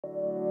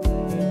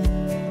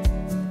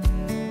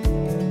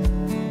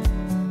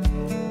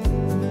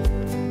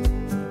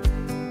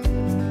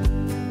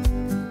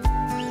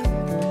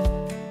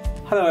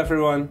Hello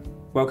everyone,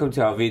 welcome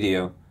to our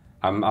video.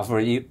 I'm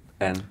Alfred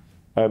and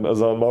I'm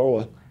Azan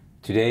Marwah.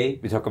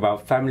 Today we talk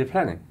about family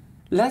planning.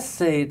 Let's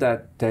say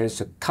that there's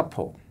a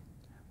couple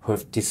who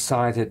have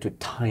decided to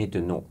tie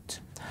the knot.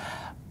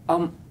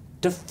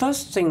 The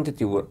first thing that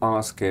you would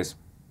ask is,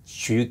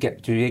 do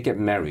they get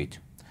married?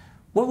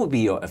 What would be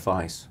your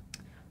advice?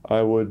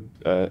 I would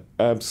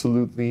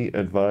absolutely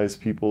advise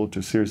people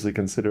to seriously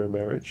consider a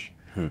marriage.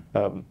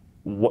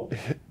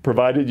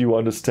 Provided you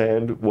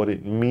understand what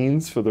it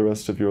means for the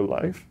rest of your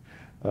life.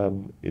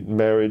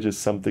 Marriage is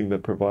something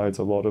that provides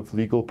a lot of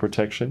legal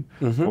protection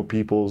for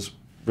people's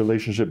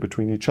relationship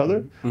between each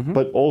other,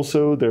 but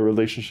also their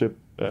relationship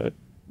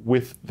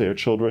with their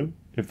children,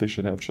 if they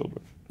should have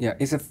children. Yeah,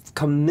 it's a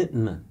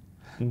commitment.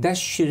 That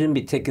shouldn't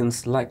be taken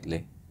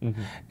lightly.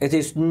 It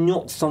is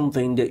not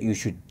something that you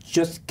should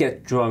just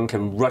get drunk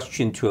and rush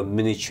into a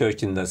mini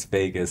church in Las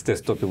Vegas. That's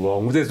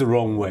the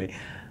wrong way.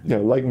 Yeah,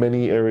 like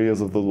many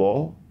areas of the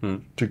law,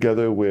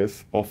 together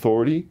with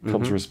authority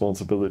comes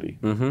responsibility.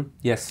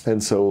 Yes.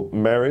 And so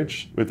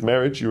with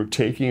marriage, you're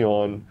taking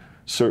on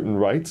certain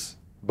rights,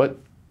 but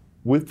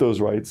with those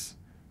rights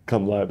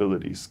come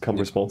liabilities, come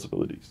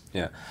responsibilities.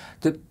 Yeah.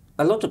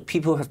 A lot of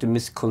people have the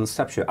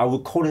misconception, I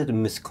would call it a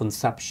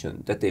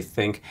misconception, that they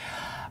think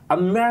a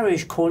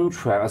marriage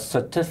contract, a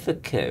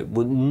certificate,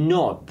 would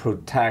not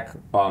protect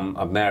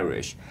a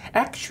marriage.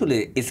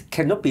 Actually, it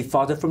cannot be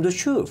farther from the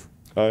truth.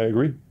 I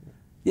agree.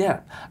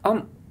 Yeah.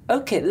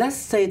 Okay, let's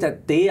say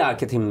that they are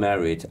getting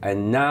married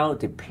and now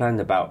they plan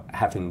about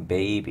having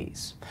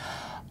babies.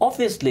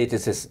 Obviously,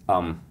 this is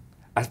a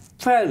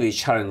very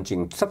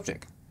challenging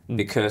subject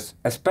because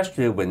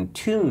especially when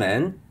two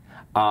men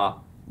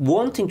are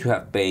wanting to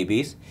have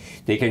babies,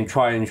 they can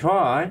try and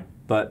try,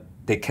 but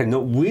they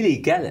cannot really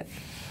get it.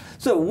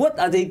 So what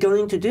are they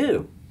going to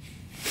do?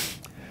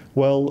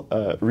 Well,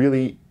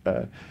 really,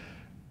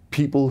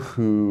 people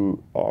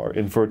who are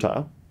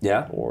infertile,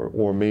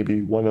 or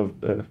maybe one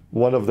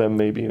of them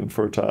may be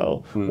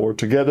infertile, or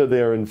together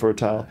they are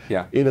infertile.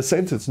 Yeah. In a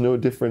sense, it's no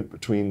different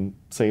between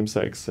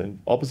same-sex and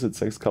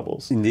opposite-sex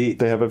couples. Indeed.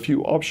 They have a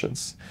few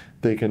options.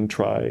 They can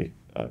try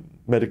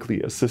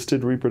medically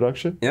assisted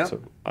reproduction,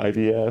 so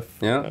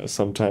IVF.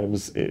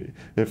 Sometimes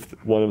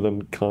if one of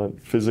them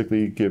can't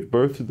physically give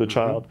birth to the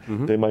child,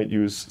 they might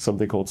use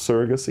something called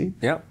surrogacy,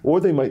 or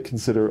they might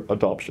consider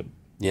adoption.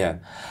 Yeah,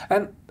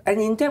 and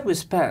in that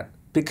respect,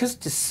 because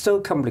it's so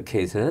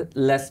complicated,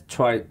 let's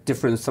try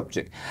different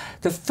subject.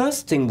 The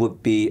first thing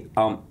would be,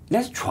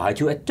 let's try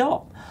to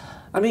adopt.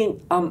 I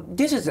mean,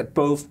 this is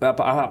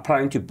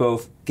applying to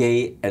both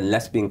gay and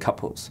lesbian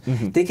couples.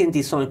 They can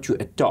decide to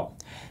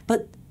adopt.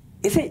 But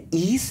is it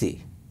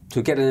easy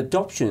to get an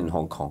adoption in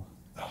Hong Kong?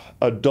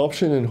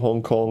 Adoption in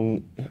Hong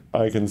Kong,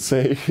 I can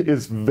say,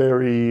 is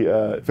very,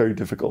 very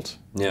difficult.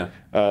 Yeah.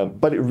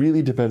 But it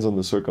really depends on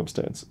the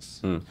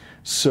circumstances.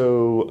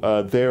 So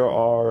there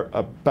are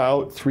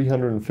about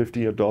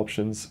 350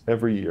 adoptions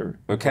every year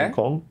in Hong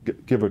Kong,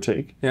 give or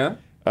take. Yeah.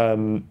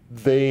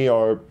 They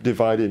are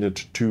divided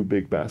into two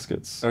big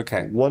baskets.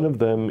 One of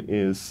them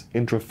is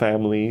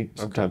intra-family,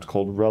 sometimes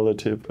called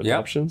relative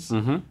adoptions.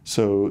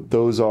 So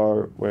those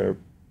are where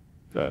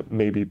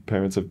maybe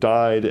parents have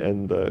died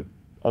and the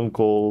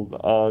uncle, the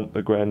aunt,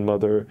 the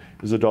grandmother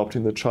is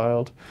adopting the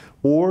child,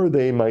 or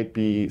they might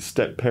be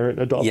step-parent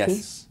adoptions.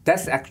 Yes,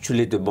 that's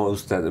actually the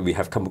most that we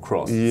have come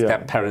across,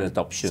 step-parent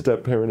adoption.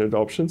 Step-parent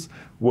adoptions,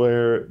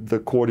 where the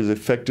court is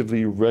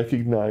effectively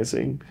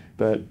recognizing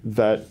that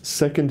that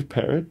second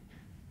parent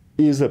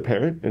is a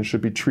parent and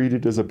should be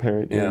treated as a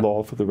parent in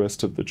law for the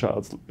rest of the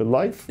child's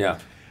life. Yeah.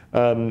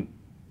 And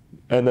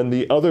then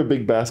the other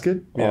big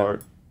basket are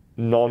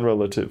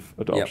non-relative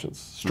adoptions,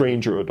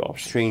 stranger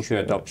adoption. Stranger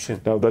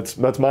adoption. Now that's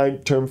my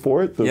term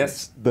for it.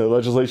 The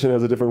legislation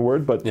has a different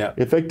word, but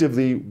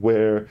effectively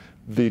where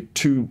the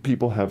two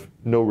people have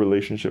no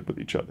relationship with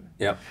each other.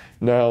 Yeah.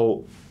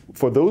 Now,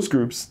 for those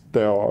groups,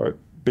 there are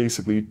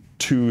basically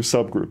two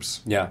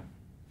subgroups. Yeah.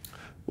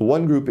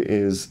 One group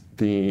is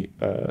the,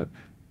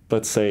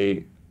 let's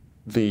say,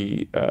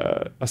 the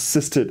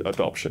assisted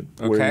adoption,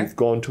 where you've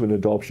gone to an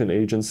adoption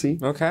agency,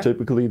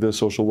 typically the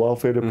social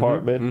welfare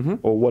department,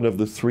 or one of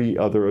the three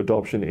other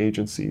adoption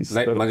agencies.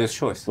 Like Mother's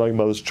Choice. Like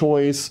Mother's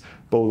Choice,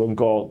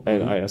 Bolangol,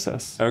 and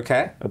ISS.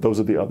 Those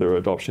are the other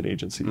adoption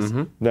agencies.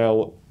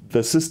 Now,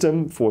 the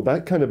system for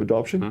that kind of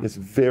adoption is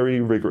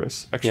very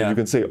rigorous. Actually, you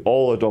can say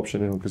all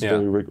adoption is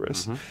very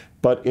rigorous.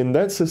 But in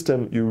that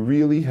system, you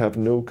really have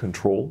no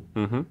control.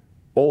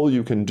 All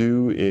you can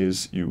do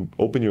is you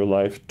open your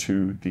life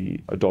to the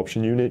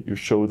adoption unit, you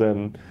show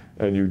them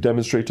and you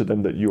demonstrate to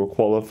them that you're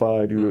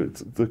qualified, you're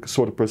the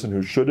sort of person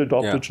who should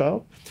adopt a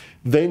child.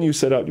 Then you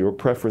set out your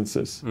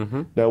preferences.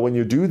 Now, when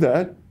you do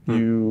that,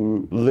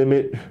 you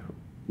limit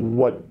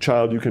what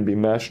child you can be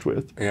matched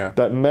with.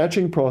 That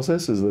matching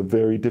process is a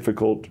very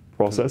difficult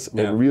process,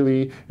 and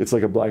really, it's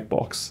like a black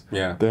box.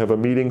 They have a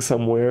meeting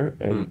somewhere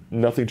and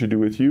nothing to do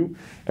with you,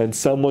 and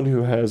someone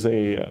who has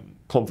a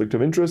conflict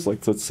of interest,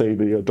 like let's say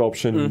the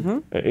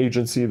adoption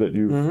agency that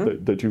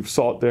you've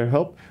sought their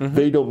help,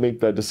 they don't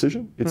make that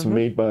decision. It's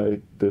made by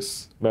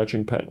this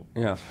matching panel.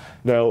 Yeah.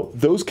 Now,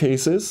 those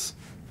cases,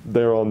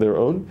 they're on their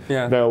own.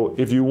 Yeah. Now,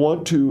 if you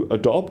want to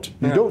adopt,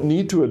 you don't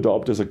need to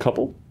adopt as a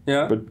couple,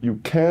 but you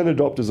can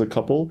adopt as a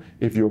couple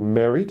if you're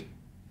married.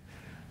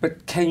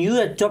 But can you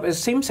adopt a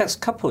same-sex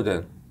couple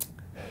then?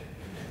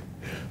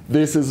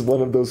 This is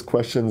one of those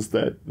questions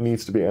that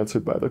needs to be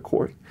answered by the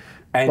court.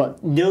 And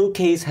no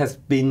case has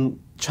been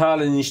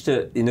challenged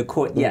in the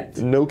court yet?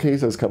 No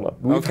case has come up.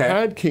 We've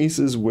had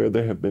cases where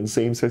there have been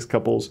same-sex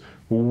couples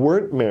who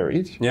weren't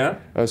married. Yeah.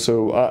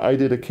 So I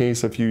did a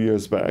case a few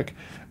years back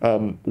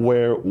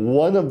where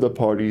one of the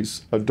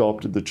parties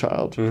adopted the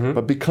child,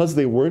 but because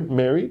they weren't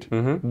married,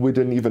 we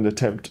didn't even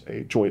attempt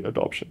a joint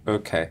adoption.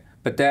 Okay.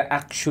 But there are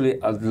actually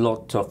a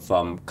lot of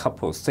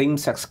couples,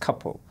 same-sex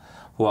couples,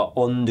 who are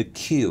on the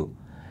queue.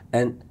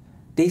 And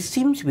they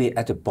seem to be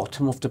at the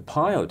bottom of the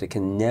pile. They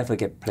can never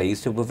get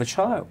placed with a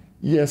child.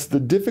 Yes, the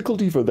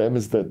difficulty for them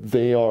is that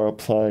they are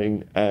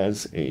applying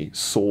as a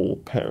sole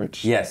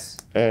parent. Yes.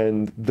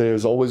 And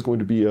there's always going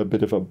to be a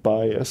bit of a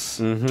bias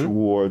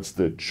towards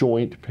the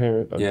joint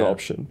parent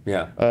adoption.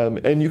 Yeah.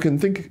 And you can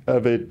think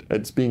of it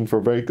as being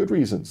for very good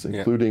reasons,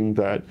 including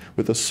that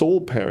with a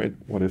sole parent,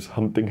 what if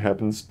something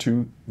happens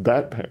to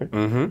that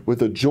parent?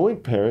 With a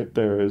joint parent,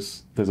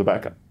 there's a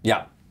backup.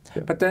 Yeah.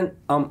 But then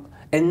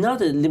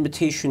another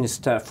limitation is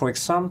that, for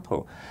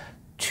example,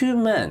 two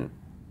men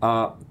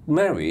are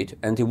married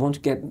and they want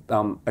to get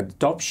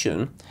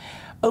adoption.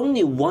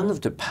 Only one of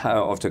the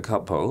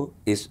couple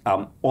is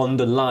on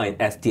the line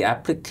as the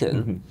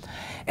applicant,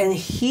 and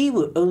he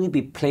will only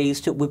be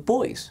placed with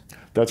boys.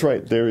 That's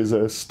right. There is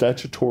a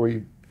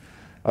statutory,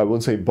 I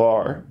wouldn't say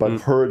bar,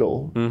 but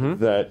hurdle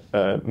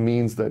that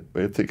means that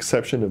with the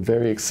exception of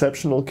very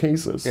exceptional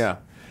cases,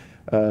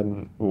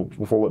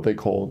 for what they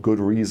call good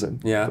reason.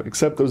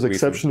 Except those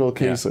exceptional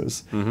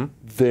cases,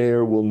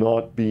 there will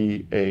not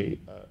be a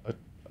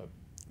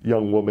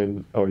young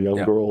woman or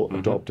young girl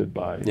adopted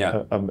by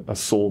a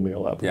sole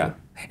male applicant.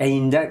 And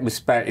in that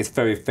respect, it's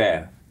very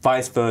fair.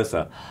 Vice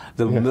versa.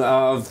 The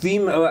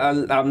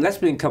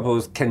lesbian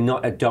couples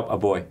cannot adopt a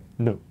boy.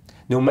 No.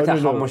 No matter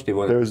how much they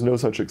want. There is no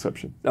such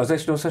exception. Oh,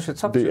 there's no such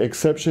exception? The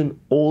exception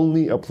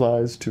only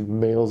applies to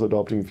males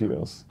adopting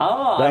females.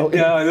 Now,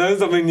 I learned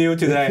something new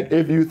today.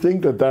 If you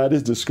think that that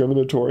is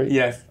discriminatory,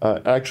 yes.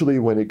 Actually,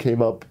 when it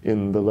came up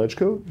in the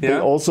LegCo, they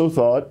also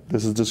thought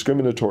this is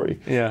discriminatory.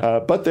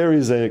 But there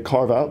is a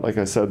carve-out. Like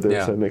I said,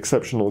 there's an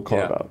exceptional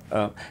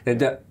carve-out. And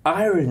the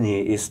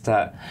irony is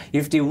that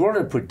if they want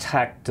to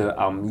protect the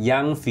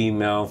young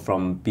female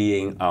from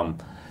being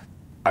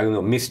I don't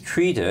know,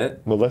 mistreated,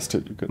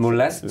 molested,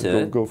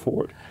 go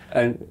forward.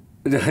 And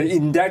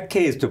in that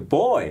case, the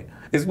boy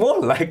is more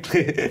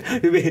likely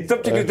to be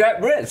subject to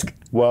that risk.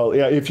 Well,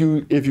 yeah, if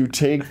you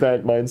take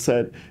that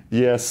mindset,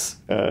 yes,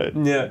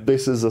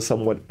 this is a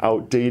somewhat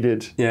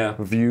outdated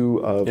view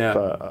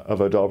of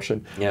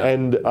adoption.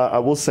 And I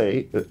will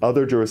say that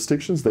other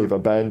jurisdictions, they've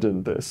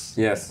abandoned this,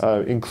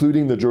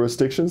 including the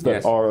jurisdictions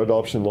that our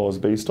adoption law is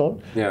based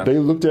on. They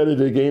looked at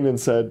it again and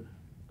said,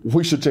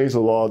 we should change the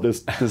law.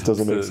 This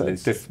doesn't make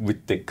sense. It's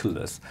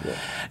ridiculous.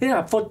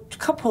 For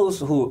couples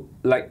who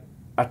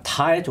are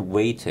tired of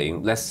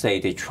waiting, let's say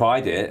they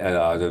tried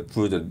it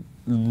through the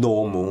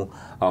normal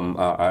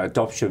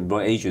adoption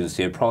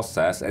agency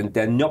process and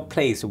they're not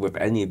placed with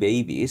any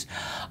babies.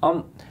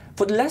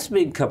 For the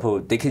lesbian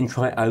couple, they can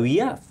try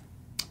IVF.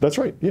 That's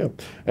right,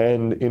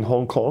 and in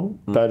Hong Kong,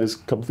 that is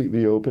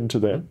completely open to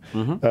them.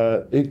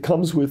 It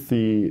comes with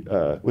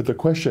the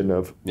question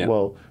of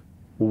well,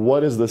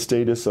 what is the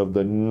status of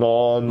the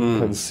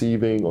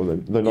non-conceiving or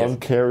the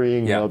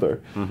non-carrying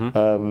mother?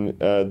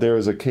 There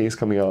is a case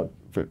coming out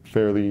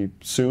fairly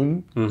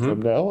soon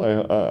from now,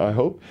 I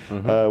hope,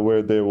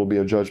 where there will be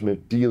a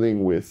judgment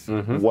dealing with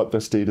what the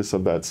status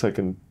of that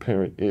second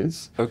parent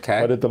is.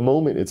 But at the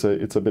moment, it's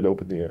a bit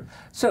up in the air.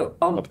 So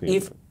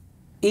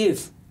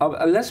if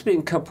a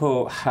lesbian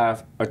couple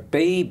have a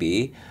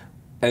baby,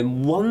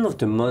 and one of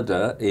the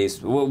mother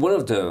is one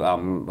of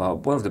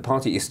the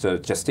party is the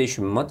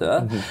gestation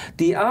mother.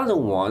 The other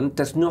one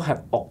does not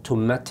have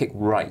automatic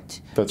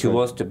right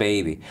towards the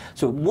baby.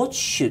 So what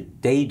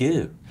should they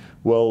do?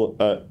 Well,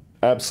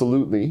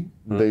 absolutely,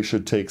 they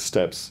should take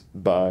steps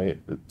by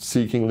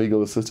seeking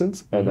legal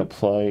assistance and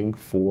applying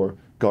for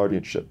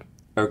guardianship.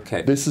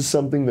 This is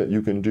something that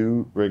you can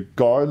do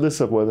regardless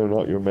of whether or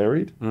not you're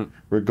married,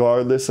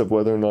 regardless of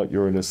whether or not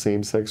you're in a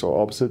same-sex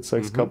or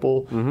opposite-sex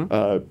couple,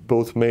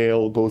 both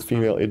male, both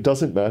female, it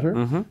doesn't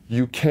matter.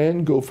 You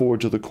can go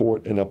forward to the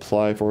court and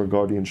apply for a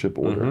guardianship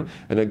order.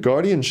 And a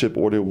guardianship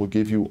order will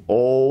give you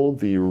all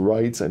the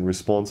rights and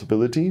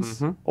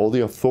responsibilities, all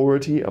the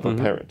authority of a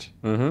parent.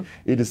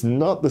 It is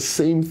not the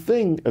same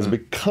thing as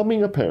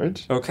becoming a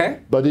parent,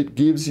 but it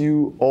gives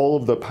you all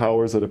of the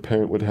powers that a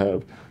parent would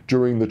have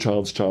during the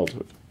child's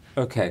childhood.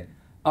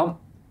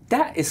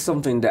 That is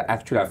something that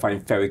actually I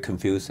find very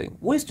confusing.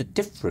 What is the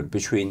difference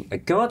between a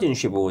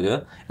guardianship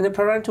order and a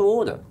parental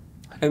order?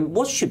 And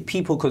what should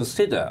people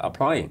consider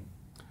applying?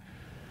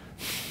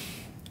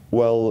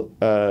 Well,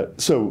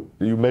 so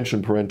you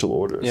mentioned parental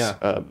orders.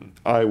 Yeah.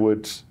 I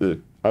would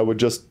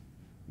just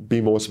be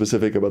more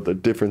specific about the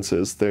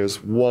differences.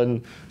 There's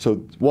one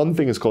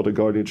thing is called a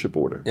guardianship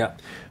order. Yeah.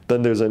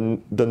 Then there's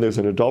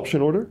an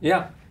adoption order.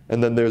 Yeah.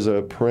 And then there's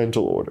a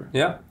parental order.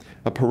 Yeah.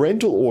 A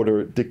parental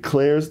order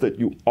declares that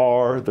you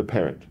are the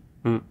parent,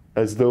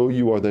 as though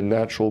you are the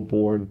natural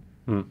born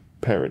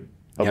parent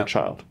of a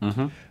child.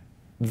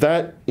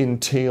 That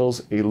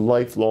entails a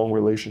lifelong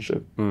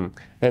relationship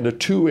and a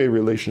two-way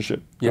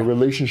relationship, a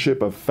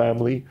relationship of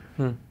family,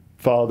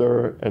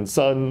 father and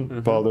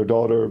son,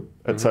 father-daughter,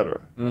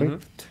 etc. Right?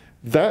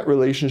 That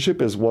relationship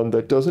is one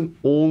that doesn't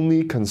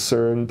only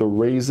concern the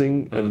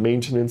raising and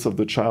maintenance of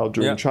the child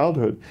during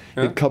childhood.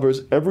 It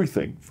covers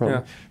everything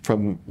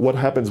from what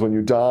happens when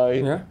you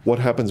die, what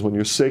happens when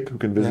you're sick, who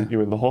can visit you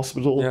in the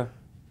hospital,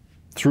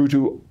 through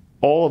to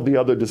all of the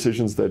other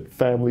decisions that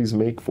families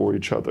make for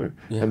each other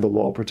and the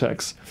law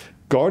protects.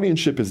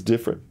 Guardianship is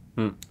different.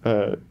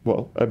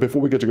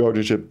 Before we get to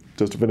guardianship,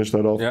 just to finish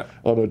that off,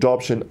 on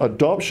adoption,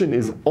 adoption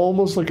is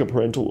almost like a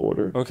parental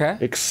order,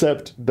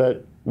 except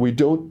that we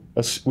don't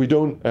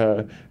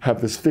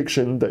have this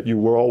fiction that you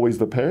were always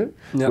the parent.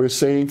 We're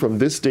saying from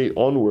this date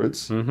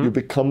onwards, you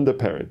become the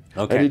parent.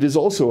 And it is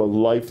also a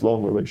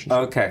lifelong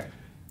relationship.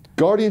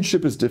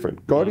 Guardianship is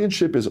different.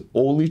 Guardianship is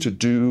only to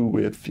do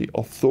with the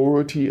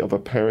authority of a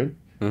parent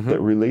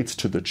that relates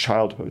to the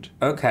childhood.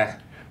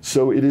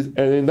 So it is,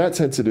 and in that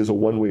sense, it is a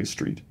one-way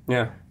street.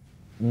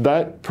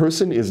 That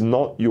person is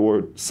not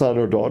your son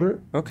or daughter.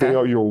 They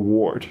are your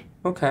ward.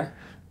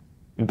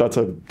 That's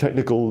a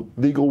technical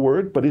legal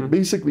word, but it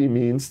basically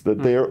means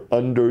that they are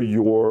under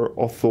your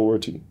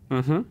authority.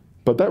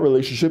 But that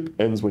relationship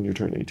ends when you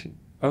turn 18.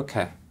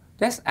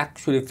 That's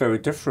actually very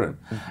different.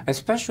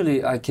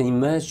 Especially, I can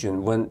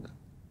imagine when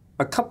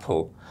a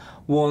couple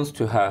wants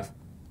to have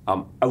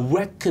a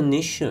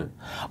recognition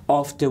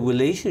of the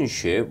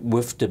relationship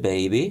with the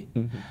baby.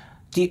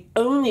 The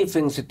only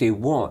things that they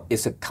want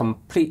is a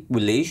complete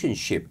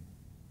relationship,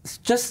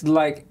 just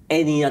like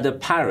any other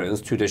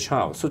parents to the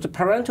child. So the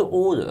parental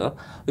order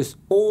is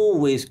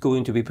always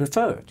going to be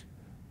preferred.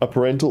 A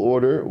parental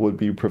order would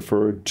be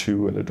preferred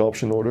to an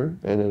adoption order,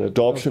 and an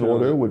adoption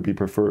order would be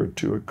preferred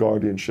to a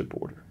guardianship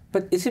order.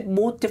 But is it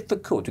more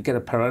difficult to get a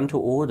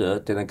parental order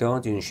than a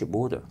guardianship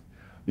order?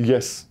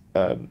 Yes.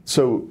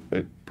 So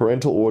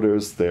parental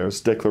orders,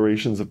 there's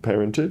declarations of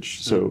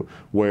parentage, so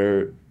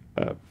where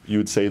you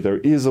would say there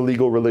is a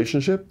legal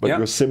relationship, but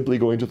you're simply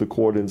going to the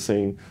court and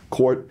saying,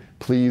 court,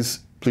 please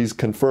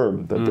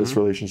confirm that this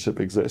relationship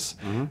exists.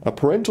 A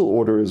parental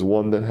order is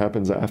one that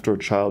happens after a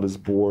child is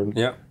born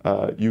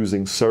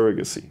using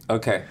surrogacy.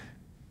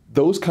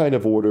 Those kind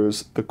of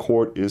orders, the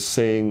court is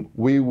saying,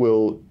 we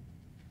will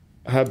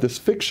have this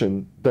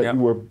fiction that you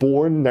were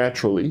born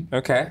naturally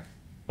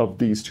of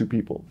these two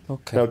people.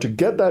 Now, to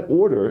get that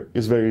order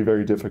is very,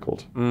 very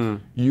difficult.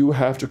 You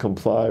have to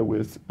comply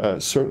with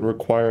certain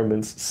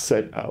requirements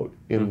set out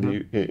in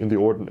the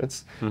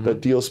ordinance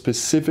that deal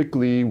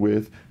specifically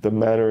with the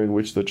manner in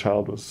which the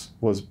child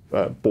was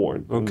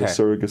born in the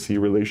surrogacy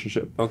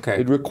relationship.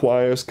 It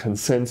requires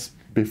consents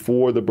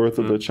before the birth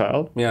of the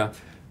child.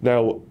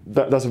 Now,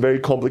 that's a very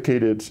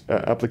complicated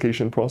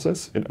application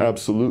process. It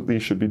absolutely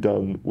should be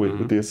done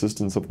with the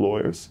assistance of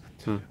lawyers.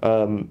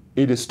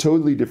 It is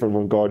totally different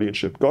from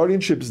guardianship.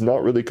 Guardianship is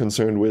not really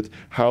concerned with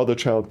how the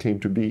child came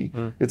to be.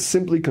 It's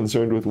simply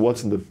concerned with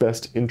what's in the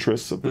best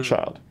interests of the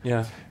child.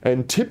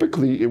 And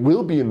typically, it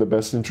will be in the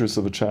best interests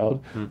of the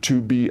child to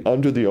be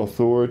under the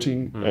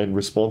authority and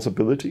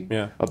responsibility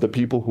of the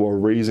people who are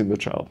raising the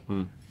child.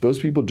 Those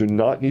people do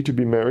not need to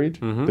be married.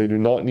 They do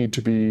not need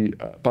to be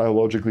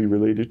biologically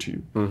related to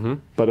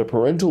you. But a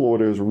parental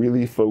order is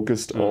really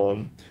focused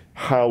on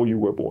how you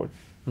were born.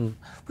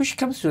 Which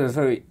comes to a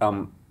very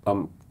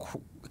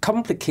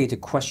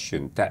complicated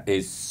question, that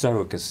is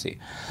surrogacy.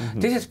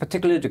 This is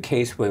particularly the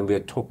case when we're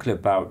talking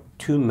about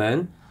two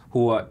men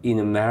who are in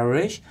a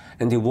marriage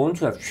and they want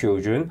to have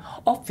children.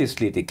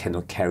 Obviously, they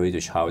cannot carry the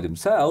child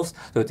themselves,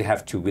 so they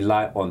have to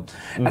rely on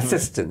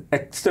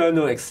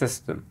external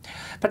assistance.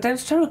 But then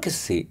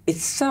surrogacy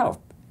itself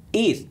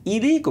is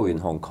illegal in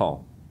Hong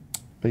Kong.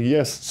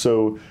 Yes,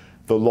 so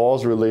the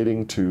laws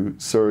relating to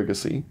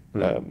surrogacy,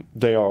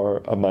 they are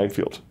a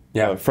minefield.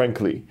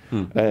 Frankly,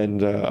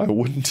 and I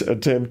wouldn't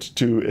attempt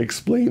to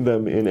explain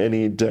them in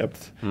any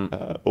depth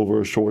over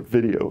a short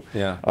video.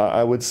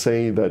 I would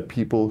say that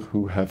people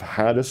who have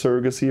had a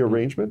surrogacy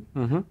arrangement,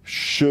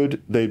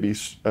 should they be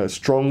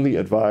strongly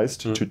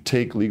advised to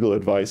take legal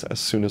advice as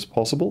soon as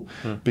possible,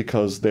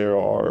 because there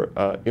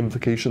are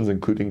implications,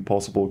 including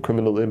possible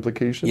criminal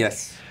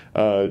implications.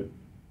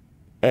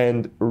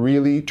 And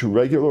really, to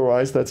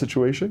regularize that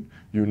situation,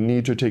 you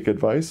need to take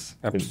advice.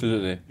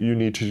 You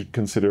need to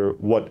consider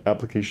what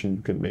application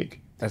you can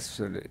make.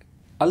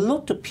 A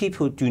lot of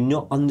people do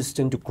not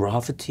understand the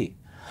gravity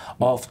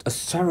of a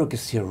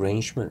surrogacy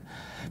arrangement.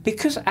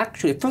 Because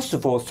actually, first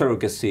of all,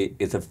 surrogacy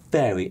is a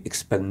very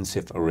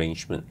expensive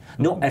arrangement.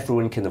 Not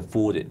everyone can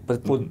afford it.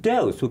 But for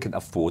those who can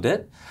afford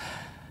it,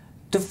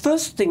 the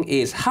first thing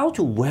is how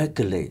to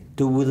regulate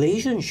the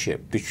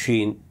relationship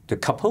between the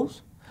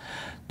couples,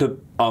 the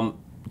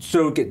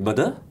surrogate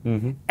mother,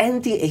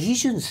 and the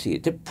agency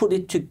that put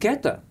it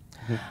together.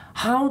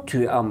 How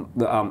to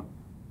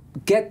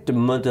get the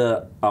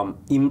mother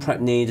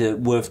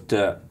impregnated with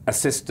the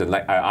assistant,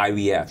 like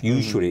IVF,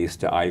 usually it's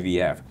the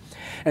IVF.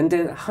 And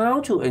then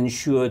how to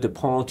ensure the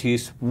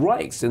parties'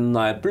 rights and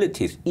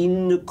liabilities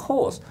in the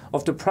course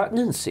of the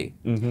pregnancy.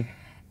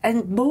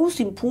 And most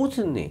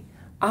importantly,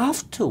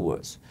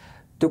 afterwards,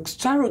 the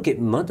surrogate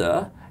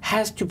mother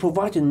has to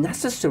provide the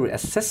necessary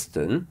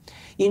assistance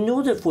in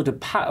order for the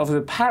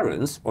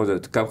parents or the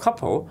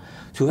couple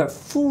to have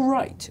full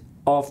right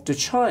of the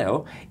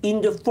child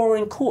in the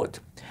foreign court.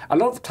 A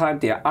lot of time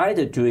they are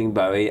either doing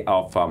by way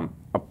of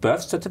a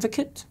birth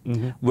certificate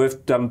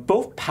with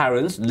both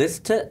parents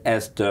listed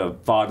as the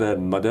father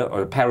and mother,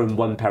 or parent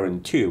 1,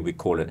 parent 2, we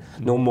call it.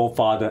 No more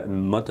father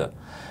and mother.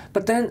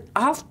 But then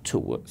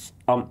afterwards,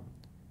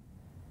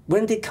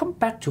 when they come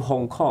back to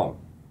Hong Kong,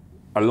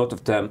 a lot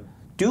of them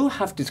do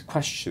have this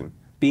question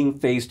being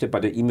faced by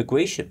the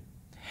immigration.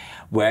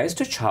 Where is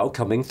the child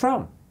coming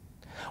from?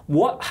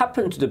 What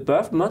happened to the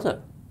birth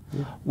mother?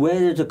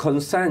 Whether the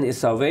consent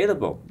is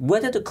available,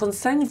 whether the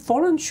consent is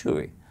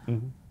voluntary.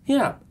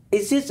 Yeah,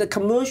 is this a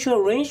commercial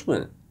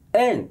arrangement?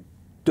 And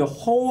the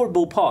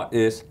horrible part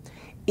is,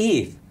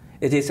 if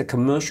it is a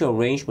commercial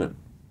arrangement,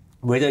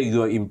 whether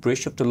you are in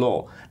breach of the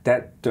law,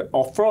 that the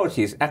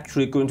authority is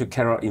actually going to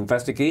carry out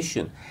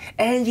investigation,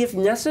 and if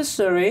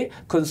necessary,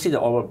 consider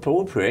or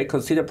appropriate,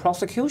 consider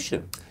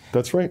prosecution.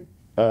 That's right.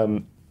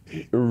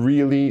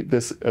 Really,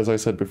 this, as I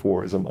said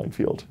before, is a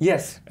minefield.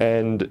 Yes.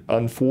 And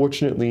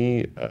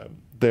unfortunately,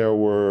 there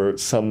were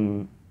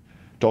some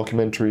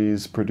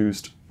documentaries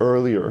produced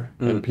earlier,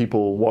 and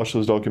people watched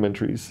those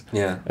documentaries.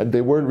 And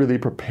they weren't really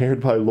prepared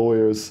by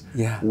lawyers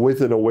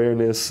with an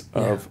awareness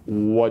of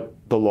what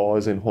the law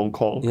is in Hong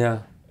Kong.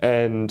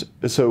 And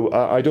so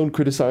I don't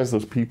criticize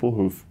those people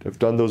who have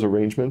done those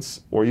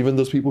arrangements, or even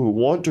those people who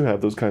want to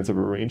have those kinds of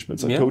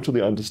arrangements. I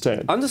totally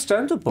understand.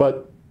 Understandable.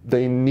 But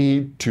they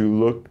need to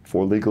look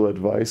for legal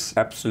advice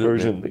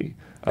urgently.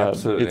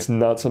 It's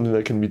not something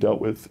that can be dealt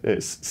with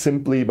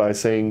simply by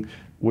saying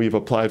we've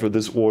applied for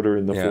this order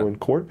in the foreign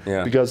court,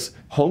 because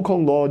Hong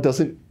Kong law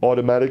doesn't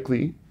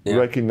automatically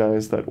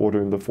recognize that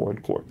order in the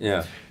foreign court.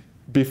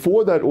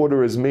 Before that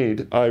order is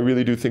made, I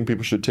really do think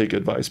people should take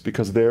advice,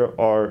 because there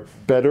are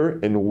better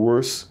and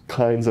worse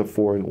kinds of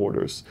foreign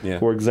orders.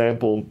 For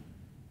example,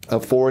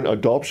 a foreign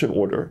adoption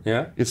order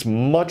is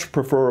much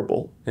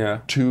preferable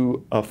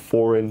to a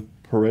foreign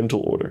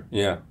parental order.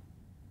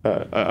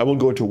 I won't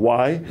go into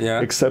why,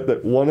 except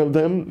that one of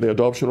them, the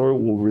adoption order,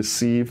 will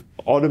receive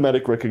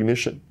automatic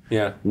recognition,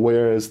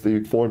 whereas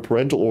the foreign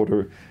parental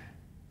order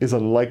is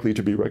unlikely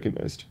to be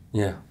recognized.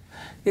 It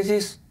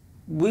is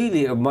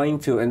really a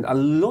minefield, and a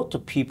lot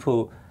of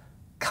people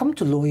come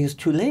to lawyers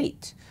too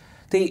late.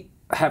 They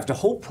have the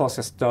whole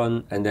process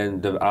done, and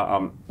then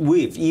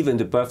with even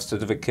the birth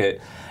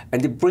certificate,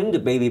 and they bring the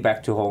baby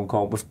back to Hong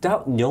Kong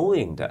without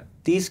knowing that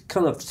these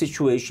kind of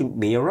situations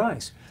may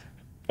arise.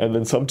 And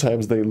then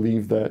sometimes they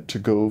leave that to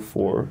go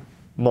for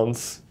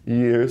months,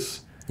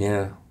 years,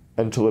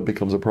 until it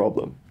becomes a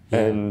problem.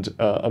 And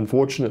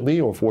unfortunately,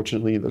 or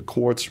fortunately, the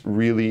courts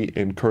really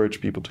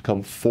encourage people to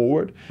come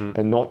forward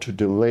and not to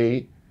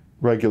delay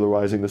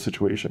regularizing the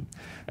situation.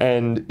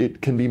 And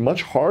it can be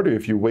much harder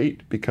if you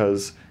wait,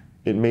 because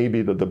it may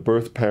be that the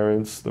birth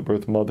parents, the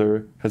birth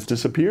mother, has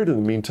disappeared in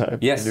the meantime,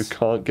 and you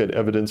can't get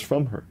evidence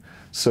from her.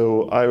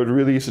 So I would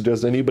really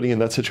suggest anybody in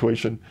that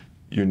situation,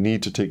 you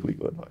need to take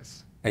legal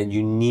advice. And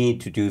you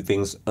need to do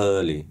things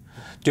early.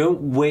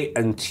 Don't wait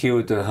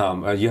until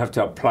you have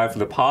to apply for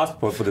the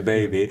passport for the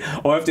baby,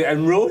 or have to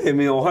enroll him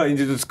or her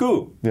into the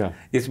school.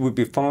 It would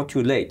be far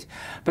too late.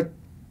 But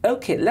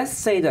okay, let's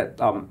say that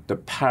the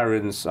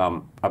parents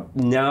are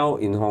now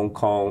in Hong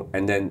Kong,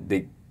 and then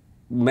they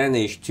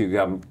manage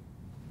to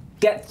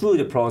get through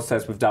the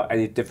process without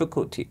any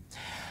difficulty.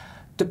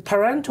 The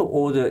parental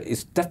order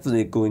is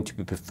definitely going to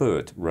be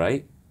preferred,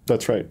 right?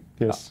 That's right,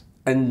 yes.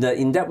 And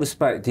in that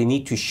respect, they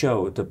need to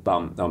show the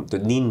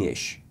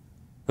lineage.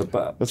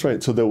 That's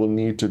right. So there will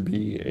need to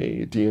be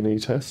a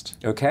DNA test.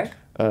 Okay.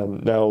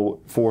 Now,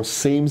 for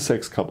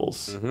same-sex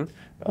couples,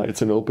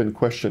 it's an open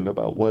question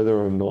about whether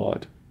or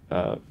not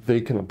they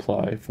can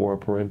apply for a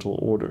parental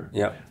order.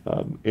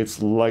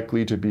 It's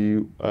likely to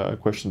be a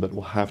question that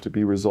will have to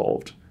be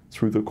resolved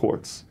through the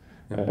courts,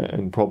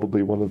 and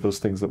probably one of those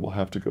things that will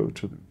have to go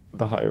to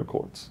the higher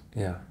courts.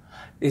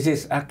 It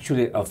is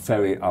actually a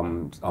very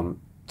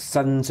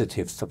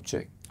sensitive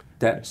subject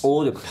that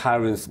all the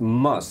parents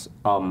must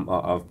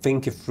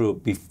think it through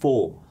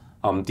before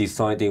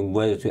deciding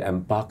whether to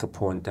embark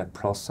upon that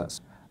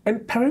process.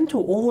 And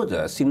parental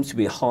order seems to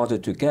be harder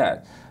to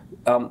get.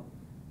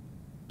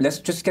 Let's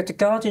just get the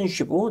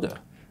guardianship order.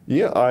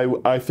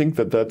 I think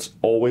that that's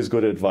always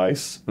good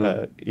advice.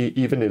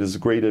 Even it is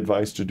great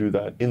advice to do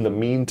that in the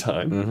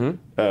meantime,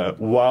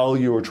 while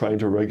you're trying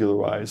to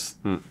regularize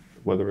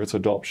whether it's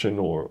adoption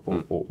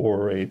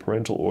or a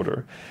parental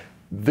order.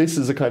 this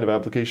is a kind of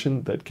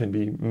application that can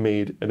be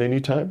made at any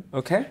time.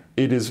 Okay.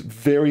 It is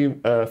very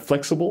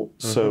flexible,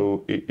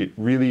 so it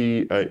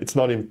really, it's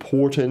not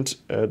important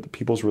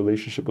people's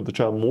relationship with the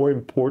child. More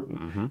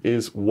important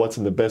is what's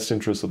in the best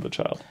interest of the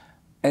child.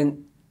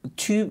 And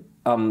two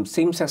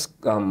same-sex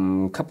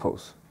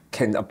couples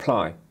can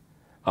apply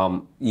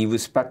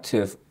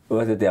irrespective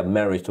whether they are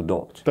married or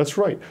not. That's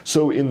right.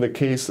 So in the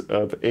case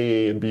of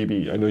AA and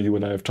BB, I know you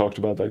and I have talked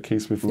about that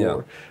case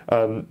before.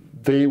 Yeah.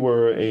 They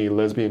were a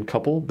lesbian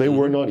couple. They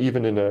were not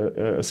even in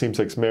a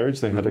same-sex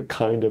marriage. They had a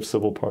kind of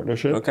civil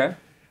partnership. Okay.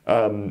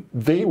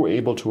 They were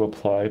able to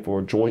apply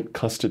for joint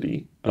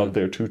custody of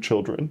their two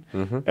children,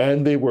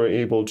 and they were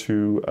able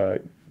to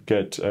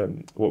get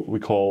what we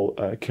call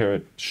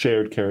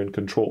shared care and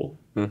control.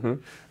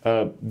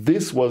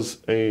 This was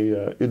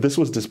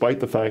despite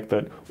the fact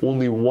that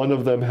only one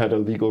of them had a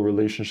legal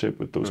relationship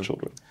with those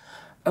children.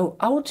 Oh,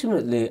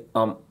 ultimately,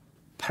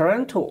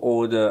 parental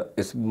order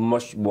is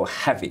much more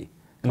heavy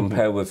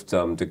compared with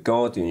the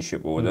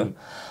guardianship order.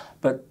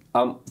 But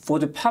for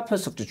the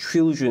purpose of the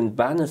children's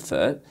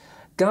benefit,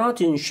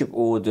 guardianship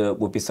order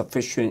will be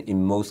sufficient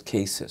in most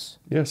cases.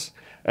 Yes,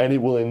 and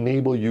it will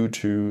enable you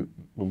to,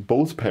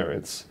 both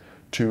parents,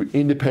 to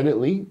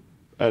independently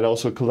and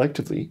also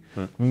collectively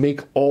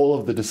make all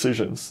of the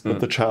decisions that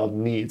the child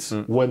needs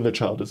when the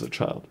child is a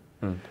child.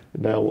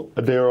 Now,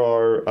 there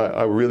are,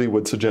 I really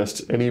would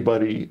suggest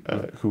anybody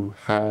who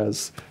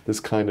has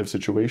this kind of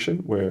situation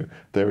where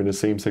they're in a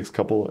same-sex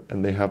couple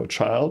and they have a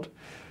child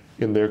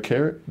in their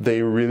care,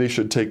 they really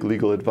should take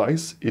legal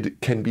advice. It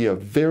can be a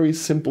very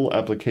simple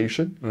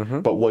application,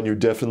 but one you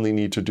definitely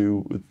need to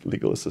do with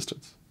legal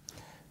assistance.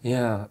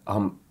 Yeah,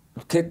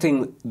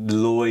 getting the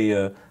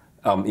lawyer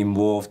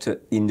involved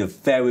in the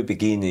very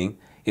beginning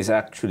is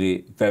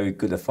actually very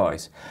good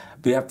advice.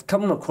 We have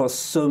come across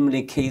so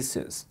many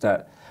cases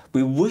that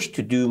we wish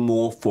to do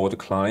more for the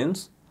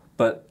clients,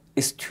 but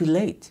it's too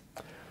late.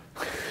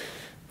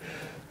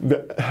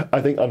 I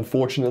think,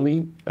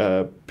 unfortunately,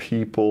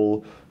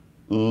 people,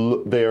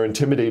 they are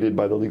intimidated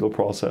by the legal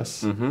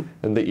process,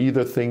 and they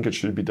either think it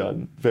should be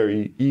done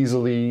very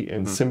easily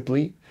and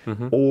simply,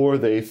 or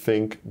they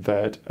think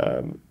that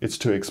it's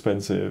too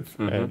expensive,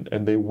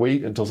 and they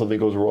wait until something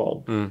goes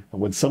wrong. And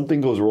when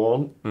something goes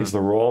wrong, it's the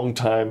wrong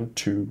time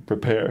to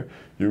prepare.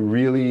 You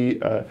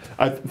really,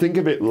 I think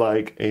of it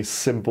like a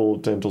simple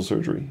dental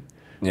surgery.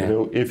 Yeah. You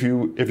know, if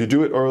you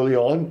do it early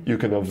on, you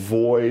can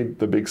avoid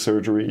the big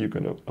surgery. You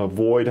can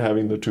avoid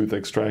having the tooth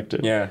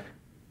extracted. Yeah.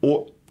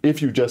 Or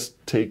if you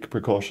just take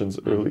precautions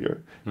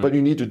earlier, but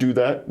you need to do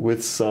that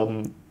with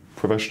some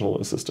professional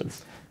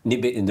assistance.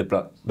 Nip it in the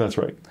blood. That's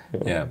right.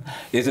 Yeah.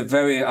 It's a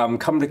very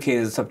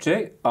complicated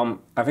subject.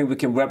 I think we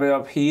can wrap it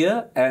up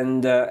here,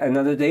 and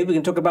another day we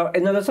can talk about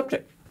another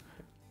subject.